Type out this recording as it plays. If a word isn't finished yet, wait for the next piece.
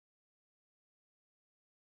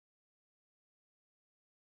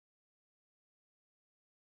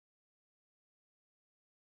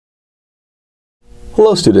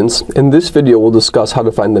Hello students, in this video we'll discuss how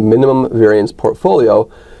to find the minimum variance portfolio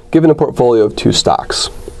given a portfolio of two stocks.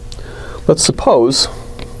 Let's suppose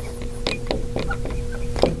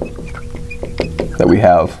that we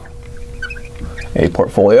have a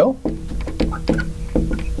portfolio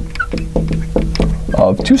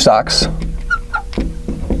of two stocks,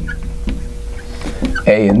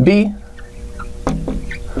 A and B,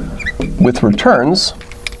 with returns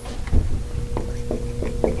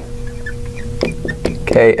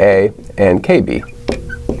KA and KB.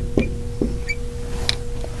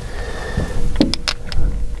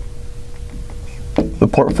 The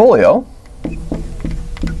portfolio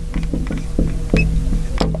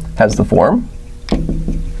has the form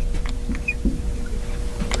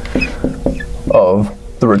of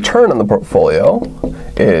the return on the portfolio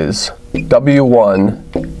is W1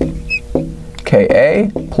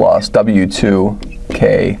 KA plus W2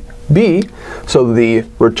 KB. So the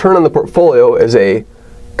return on the portfolio is a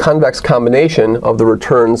convex combination of the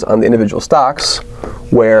returns on the individual stocks,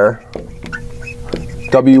 where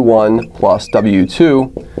W1 plus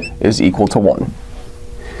W2 is equal to 1.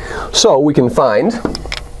 So we can find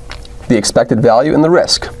the expected value and the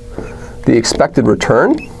risk. The expected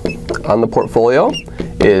return on the portfolio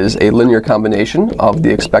is a linear combination of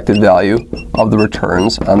the expected value of the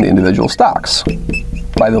returns on the individual stocks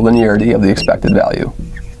by the linearity of the expected value.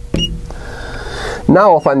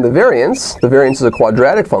 Now I'll find the variance. The variance is a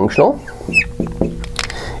quadratic functional.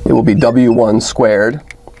 It will be W1 squared,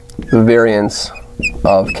 the variance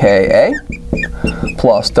of KA,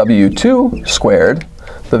 plus W2 squared,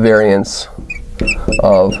 the variance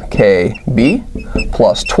of KB,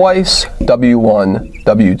 plus twice W1,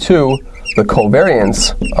 W2, the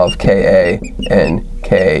covariance of KA and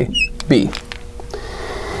KB.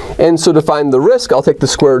 And so to find the risk, I'll take the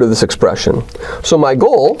square root of this expression. So my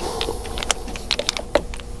goal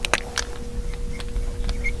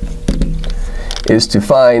is to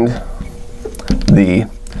find the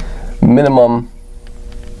minimum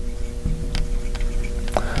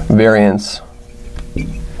variance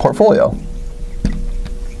portfolio.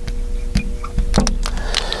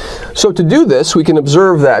 So to do this, we can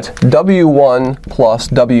observe that W1 plus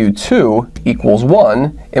W2 equals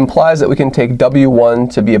 1 implies that we can take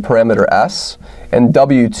W1 to be a parameter S, and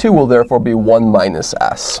W2 will therefore be 1 minus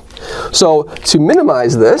S. So to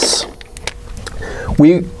minimize this,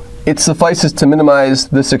 it suffices to minimize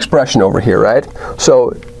this expression over here, right?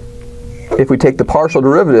 So if we take the partial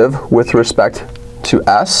derivative with respect to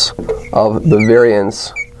S of the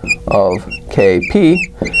variance of Kp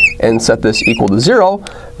and set this equal to 0,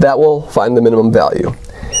 that will find the minimum value.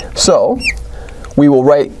 So we will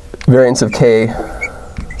write variance of Kp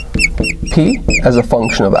as a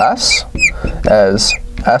function of S as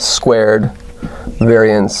S squared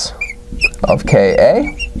variance of Ka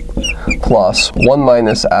plus 1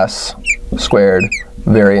 minus S squared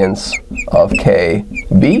variance of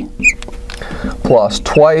Kb plus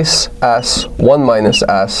twice S, 1 minus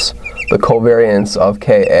S, the covariance of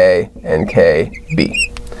Ka and Kb.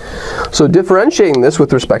 So differentiating this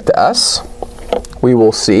with respect to S, we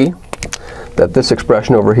will see that this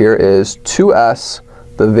expression over here is 2S,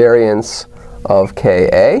 the variance of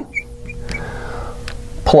Ka,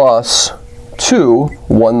 plus 2,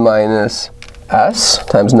 1 minus S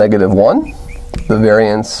times negative 1, the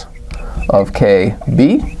variance of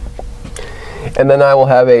Kb. And then I will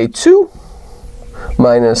have a 2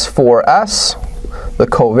 minus 4S, the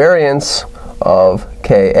covariance of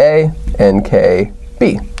Ka and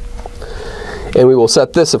Kb. And we will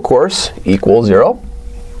set this, of course, equal 0.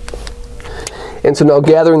 And so now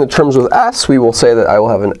gathering the terms with S, we will say that I will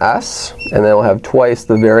have an S, and then I will have twice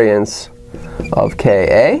the variance of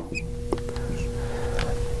Ka.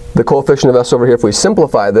 The coefficient of S over here, if we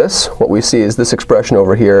simplify this, what we see is this expression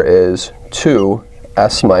over here is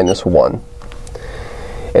 2S minus 1.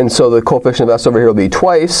 And so the coefficient of S over here will be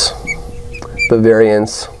twice the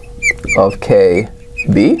variance of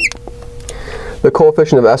Kb. The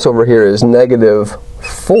coefficient of S over here is negative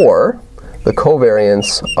 4, the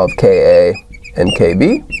covariance of Ka and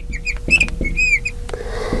Kb.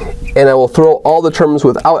 And I will throw all the terms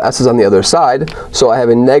without S's on the other side. So I have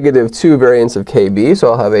a negative 2 variance of Kb,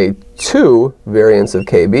 so I'll have a 2 variance of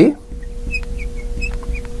Kb.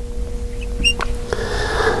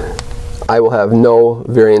 I will have no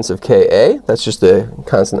variance of Ka, that's just a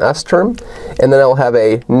constant S term. And then I will have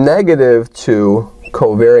a negative 2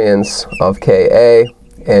 covariance of Ka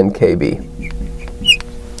and Kb.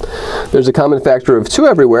 There's a common factor of 2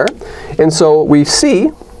 everywhere, and so we see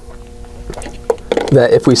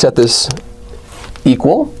that if we set this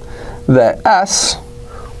equal, that S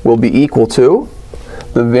will be equal to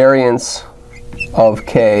the variance of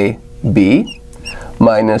KB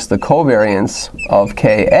minus the covariance of Ka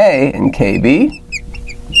and Kb,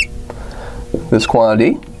 this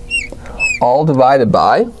quantity, all divided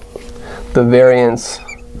by the variance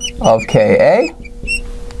of Ka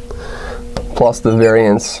plus the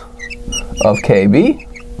variance of Kb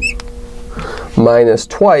minus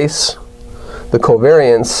twice the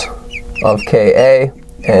covariance of Ka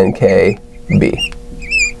and Kb.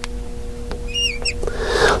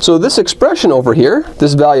 So this expression over here,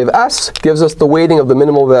 this value of S, gives us the weighting of the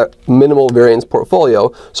minimal variance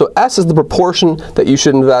portfolio. So S is the proportion that you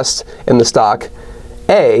should invest in the stock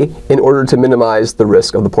A in order to minimize the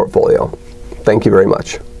risk of the portfolio. Thank you very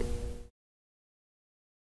much.